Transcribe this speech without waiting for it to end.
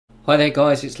Hi there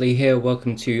guys, it's Lee here.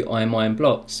 Welcome to iMine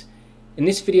Blocks. In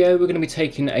this video we're going to be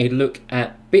taking a look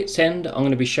at Bitsend. I'm going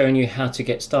to be showing you how to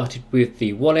get started with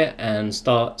the wallet and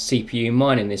start CPU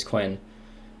mining this coin.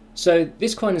 So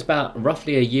this coin is about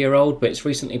roughly a year old, but it's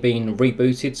recently been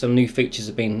rebooted. Some new features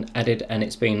have been added and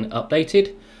it's been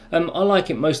updated. I like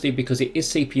it mostly because it is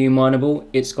CPU mineable.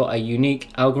 It's got a unique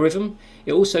algorithm.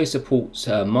 It also supports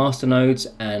master nodes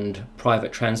and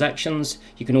private transactions.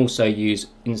 You can also use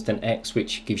Instant X,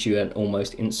 which gives you an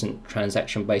almost instant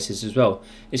transaction basis as well.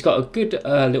 It's got a good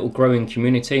little growing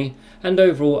community, and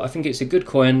overall I think it's a good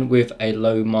coin with a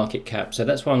low market cap. So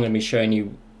that's why I'm going to be showing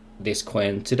you this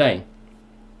coin today.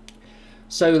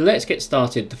 So let's get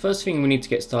started. The first thing we need to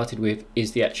get started with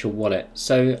is the actual wallet.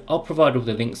 So I'll provide all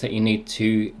the links that you need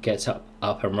to get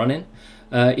up and running.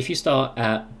 If you start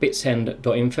at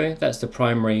bitsend.info, that's the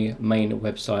primary main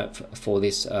website for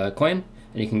this coin,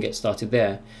 and you can get started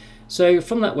there. So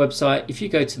from that website, if you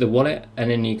go to the wallet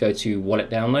and then you go to wallet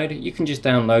download, you can just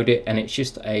download it, and it's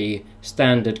just a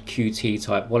standard Qt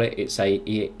type wallet. It's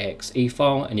a exe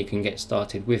file, and you can get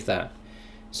started with that.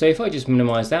 So if I just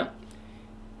minimize that,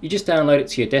 you just download it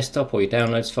to your desktop or your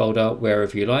downloads folder,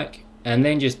 wherever you like, and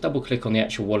then just double click on the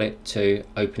actual wallet to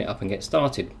open it up and get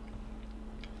started.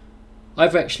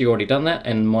 I've actually already done that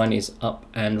and mine is up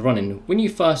and running. When you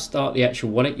first start the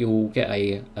actual wallet, you'll get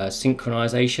a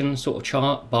synchronization sort of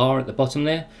chart bar at the bottom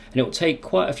there, and it will take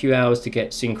quite a few hours to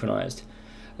get synchronized.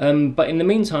 But in the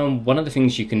meantime, one of the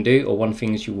things you can do, or one of the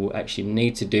things you will actually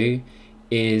need to do,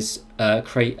 is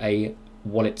create a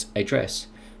wallet address.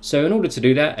 So in order to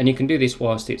do that, and you can do this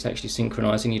whilst it's actually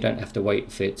synchronizing, you don't have to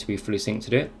wait for it to be fully synced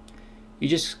to do it. You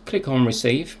just click on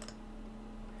receive,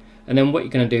 and then what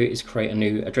you're going to do is create a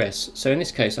new address. So in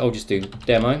this case, I'll just do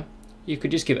demo. You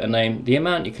could just give it a name. The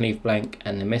amount you can leave blank,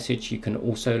 and the message you can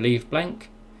also leave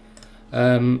blank.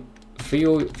 A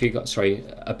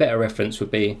better reference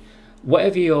would be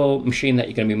whatever your machine that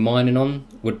you're going to be mining on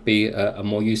would be a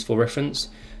more useful reference.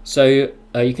 So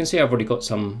you can see I've already got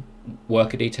some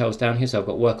worker details down here. So I've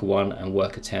got worker 1 and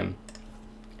worker 10.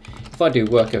 If I do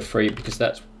worker 3, because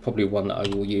that's probably one that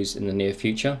I will use in the near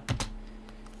future,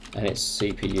 and it's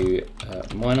CPU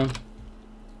miner.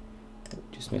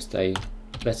 Just missed a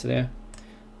letter there.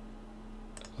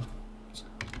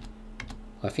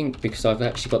 I think because I've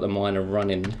actually got the miner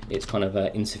running, it's kind of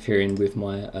interfering with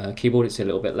my keyboard. It's a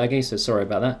little bit laggy, so sorry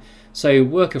about that. So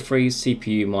worker 3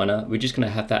 CPU miner, we're just going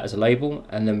to have that as a label,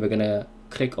 and then we're going to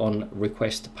click on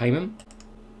request payment.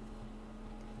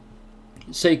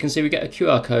 So you can see we get a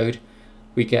QR code,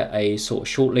 we get a sort of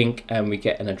short link, and we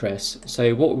get an address.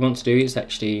 So what we want to do is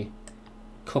actually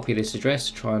copy this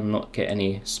address, try and not get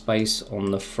any space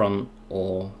on the front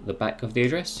or the back of the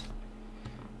address,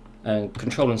 and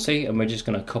Control and C, and we're just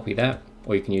going to copy that,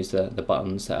 or you can use the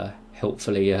buttons that are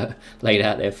helpfully laid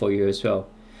out there for you as well.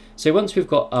 So once we've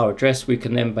got our address, we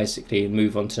can then basically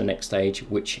move on to the next stage,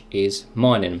 which is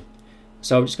mining.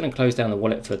 So I'm just going to close down the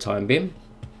wallet for the time being.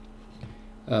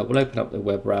 We'll open up the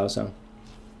web browser.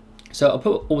 So I'll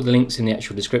put all the links in the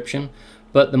actual description,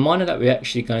 but the miner that we're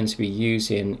actually going to be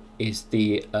using is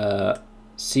the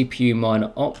CPU miner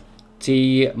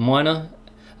Opti miner.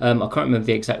 I can't remember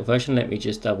the exact version, let me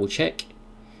just double check.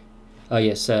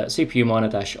 Yes, CPU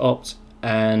miner-opt,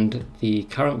 and the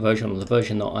current version, or the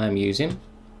version that I am using,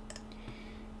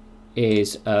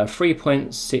 is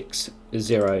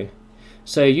 3.60.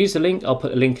 So use the link, I'll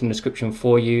put a link in the description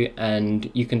for you,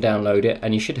 and you can download it,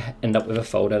 and you should end up with a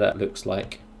folder that looks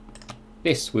like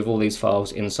this, with all these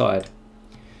files inside.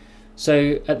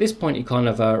 So at this point you're kind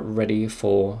of ready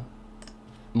for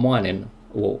mining,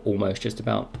 or almost just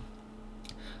about.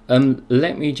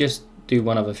 Let me just do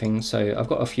one other thing. So I've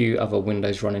got a few other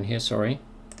windows running here, sorry.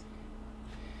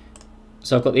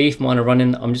 So I've got the ETH miner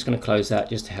running. I'm just going to close that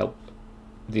just to help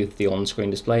the on-screen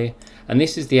display, and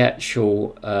this is the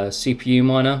actual CPU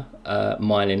miner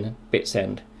mining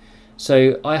Bitsend.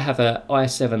 So I have a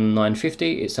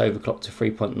i7-950, it's overclocked to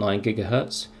 3.9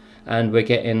 gigahertz, and we're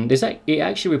getting it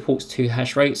actually reports 2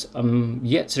 hash rates. I'm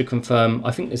yet to confirm.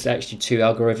 I think there's actually 2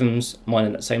 algorithms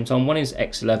mining at the same time. One is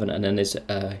X11, and then there's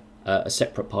a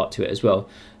separate part to it as well.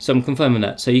 So I'm confirming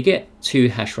that. So you get 2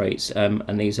 hash rates,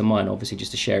 and these are mine obviously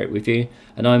just to share it with you,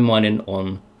 and I'm mining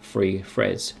on 3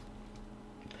 threads.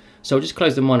 So I'll just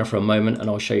close the miner for a moment, and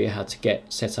I'll show you how to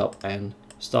get set up and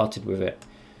started with it.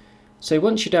 So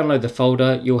once you download the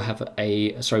folder, once you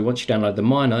download the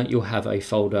miner, you'll have a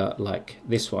folder like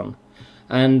this one.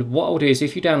 And what I'll do is,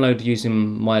 if you download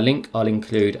using my link, I'll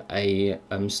include a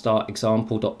start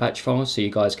example.batch file, so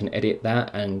you guys can edit that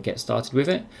and get started with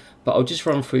it. But I'll just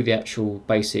run through the actual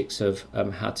basics of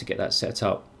how to get that set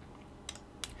up.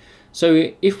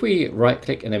 So if we right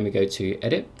click and then we go to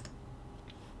edit,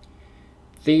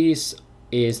 these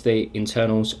is the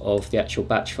internals of the actual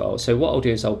batch file. So what I'll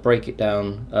do is I'll break it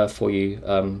down for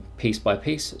you piece by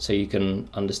piece so you can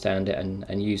understand it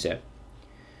and use it.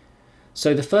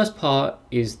 So the first part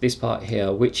is this part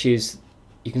here, which is,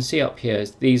 you can see up here,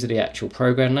 these are the actual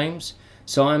program names.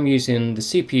 So I'm using the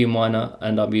CPU miner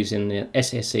and I'm using the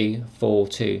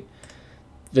SSE42.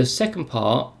 The second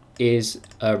part is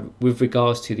with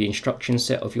regards to the instruction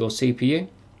set of your CPU.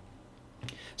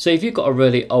 So if you've got a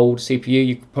really old CPU,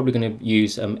 you're probably going to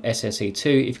use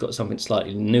SSE2. If you've got something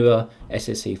slightly newer,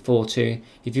 SSE42.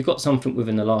 If you've got something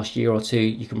within the last year or two,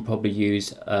 you can probably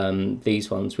use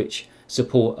these ones, which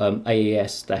support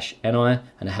AES-NI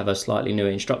and have a slightly newer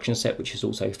instruction set, which is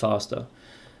also faster.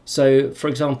 So for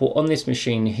example, on this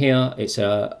machine here, it's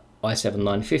a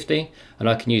i7-950, and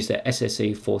I can use the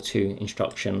SSE42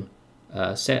 instruction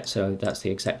set. So that's the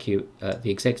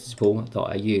executable that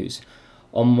I use.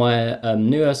 On my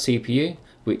newer CPU,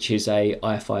 which is a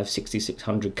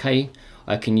i5-6600K,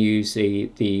 I can use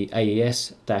the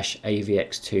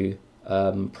AES-AVX2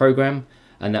 program,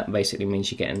 and that basically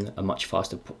means you're getting a much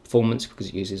faster performance because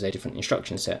it uses a different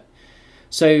instruction set.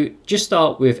 So just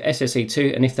start with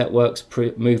SSE2, and if that works,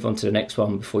 move on to the next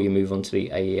one before you move on to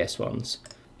the AES ones.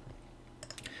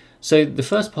 So the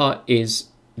first part is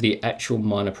the actual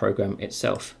miner program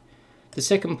itself. The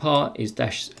second part is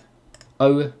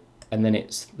 -O, and then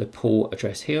it's the pool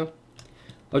address here.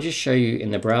 I'll just show you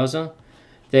in the browser.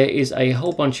 There is a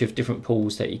whole bunch of different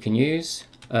pools that you can use.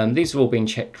 These have all been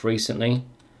checked recently,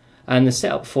 and the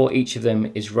setup for each of them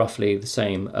is roughly the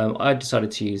same. I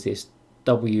decided to use this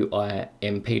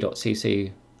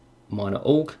wimp.cc miner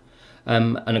org,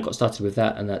 and I got started with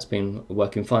that, and that's been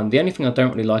working fine. The only thing I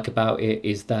don't really like about it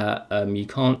is that you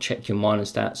can't check your miner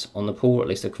stats on the pool, or at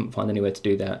least I couldn't find anywhere to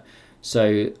do that.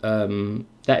 So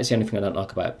that is the only thing I don't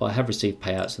like about it, but I have received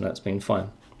payouts and that's been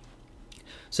fine.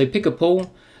 So pick a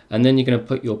pool, and then you're going to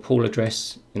put your pool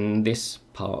address in this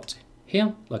part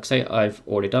here. Like I say, I've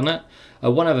already done that.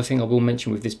 One other thing I will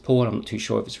mention with this pool, I'm not too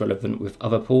sure if it's relevant with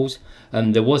other pools,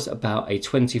 there was about a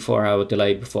 24-hour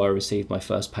delay before I received my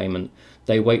first payment.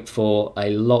 They wait for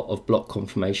a lot of block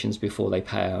confirmations before they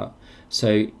pay out.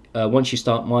 So once you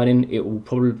start mining, it will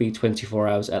probably be 24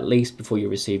 hours at least before you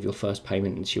receive your first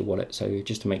payment into your wallet. So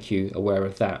just to make you aware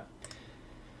of that.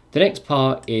 The next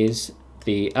part is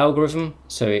the algorithm.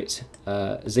 So it's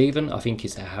Zeven, I think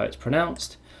is how it's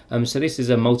pronounced. So this is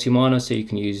a multi-miner, so you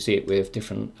can use it with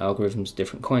different algorithms,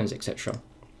 different coins, etc.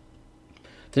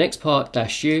 The next part,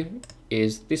 -U,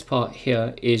 is this part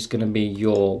here is going to be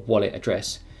your wallet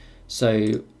address.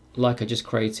 So like I just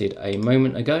created a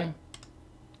moment ago,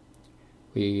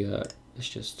 let's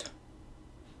just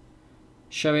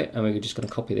show it, and we're just going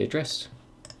to copy the address.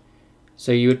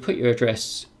 So you would put your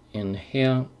address in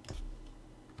here,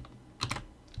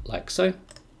 like so.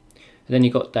 And then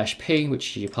you've got -P,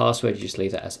 which is your password, you just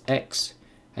leave that as X,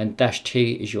 and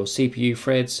 -T is your CPU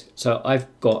threads. So I've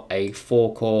got a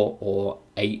 4-core or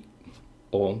 8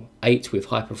 with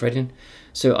hyperthreading.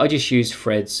 So I just use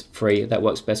threads 3, that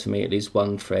works best for me, at least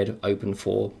one thread open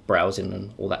for browsing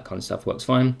and all that kind of stuff works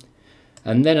fine.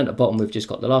 And then at the bottom we've just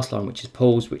got the last line, which is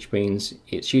pools, which means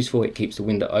it's useful, it keeps the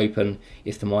window open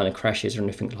if the miner crashes or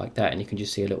anything like that, and you can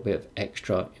just see a little bit of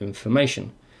extra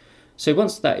information. So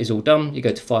once that is all done, you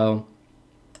go to File,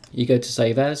 you go to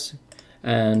Save As,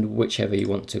 and whichever you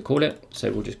want to call it.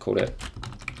 So we'll just call it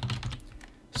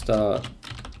start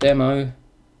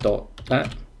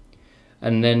demo.dat,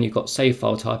 and then you've got Save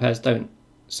File Type As. Don't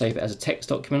save it as a text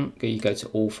document, you go to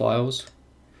All Files,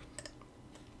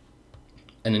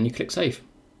 and then you click Save,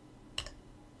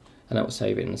 and that will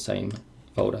save it in the same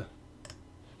folder.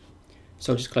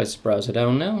 So I'll just close the browser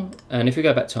down now, and if we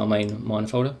go back to our main miner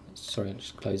folder, sorry, I'll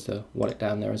just close the wallet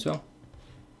down there as well.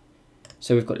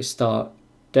 So we've got this start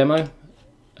demo.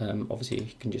 Obviously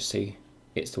you can just see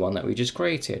it's the one that we just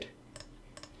created.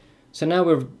 So now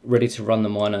we're ready to run the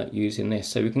miner using this.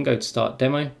 So we can go to start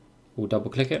demo, we'll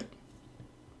double click it.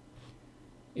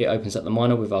 It opens up the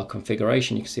miner with our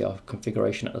configuration. You can see our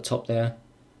configuration at the top there,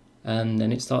 and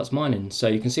then it starts mining. So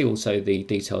you can see also the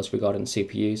details regarding the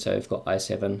CPU. So I've got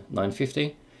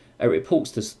i7-950. It reports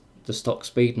the stock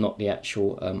speed, not the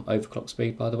actual overclock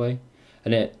speed, by the way.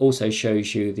 And it also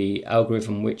shows you the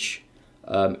algorithm, which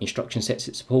instruction sets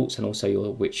it supports, and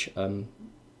also which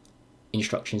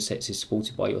instruction sets is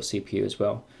supported by your CPU as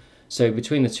well. So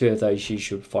between the two of those, you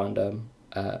should find a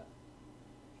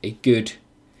good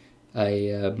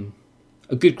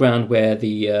ground where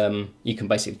you can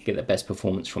basically get the best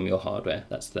performance from your hardware.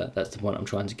 That's the point I'm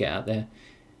trying to get out there.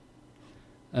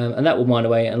 And that will mine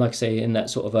away, and like I say, in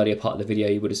that sort of earlier part of the video,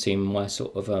 you would have seen my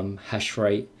sort of hash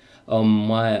rate. On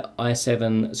my on my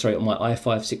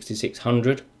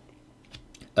i5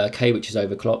 6600K, which is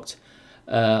overclocked,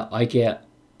 I get,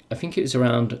 I think it's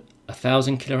around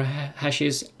 1000 kilo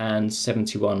hashes and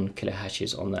 71 kilo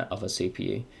hashes on that other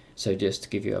CPU. So just to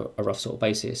give you a rough sort of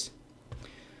basis.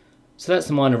 So that's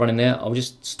the miner running there. I'll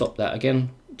just stop that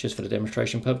again, just for the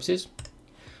demonstration purposes.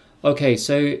 Okay,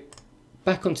 so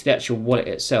back onto the actual wallet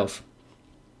itself.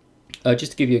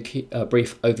 Just to give you a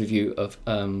brief overview of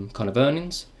kind of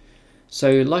earnings.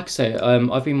 So like I say,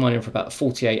 I've been mining for about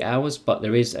 48 hours, but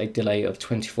there is a delay of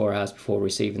 24 hours before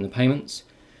receiving the payments.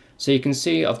 So you can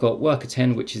see I've got worker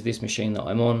 10, which is this machine that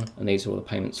I'm on, and these are all the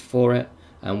payments for it.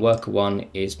 And worker 1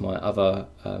 is my other,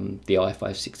 the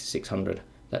i5 6600.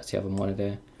 That's the other miner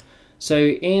there. So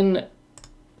in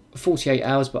 48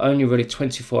 hours, but only really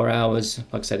 24 hours,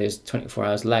 like I said, there's 24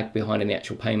 hours lag behind in the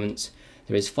actual payments.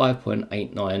 There is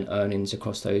 5.89 earnings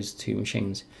across those two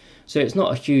machines. So it's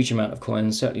not a huge amount of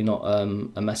coins, certainly not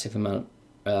a massive amount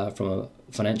from a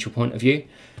financial point of view.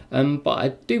 But I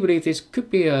do believe this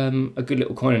could be a good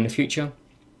little coin in the future.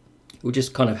 We'll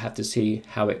just kind of have to see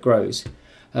how it grows.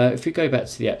 If we go back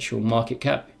to the actual market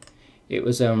cap, it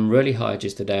was really high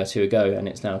just a day or two ago, and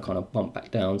it's now kind of bumped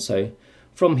back down. So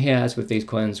from here, as with these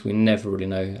coins, we never really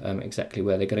know exactly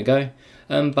where they're going to go.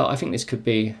 But I think this could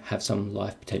have some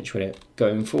life potential in it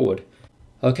going forward.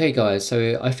 Okay guys,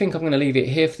 so I think I'm going to leave it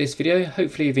here for this video.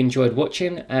 Hopefully you've enjoyed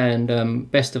watching, and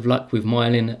best of luck with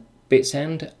mining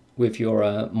Bitsend with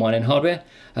your mining hardware.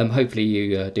 Hopefully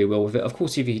you do well with it. Of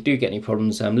course, if you do get any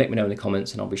problems, let me know in the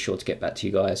comments and I'll be sure to get back to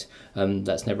you guys.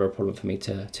 That's never a problem for me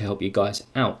to help you guys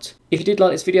out. If you did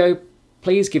like this video,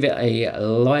 please give it a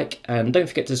like, and don't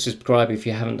forget to subscribe if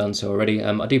you haven't done so already.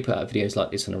 I do put out videos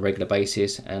like this on a regular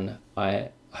basis, and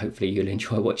hopefully you'll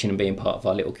enjoy watching and being part of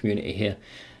our little community here.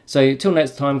 So till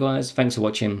next time guys, thanks for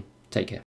watching, take care.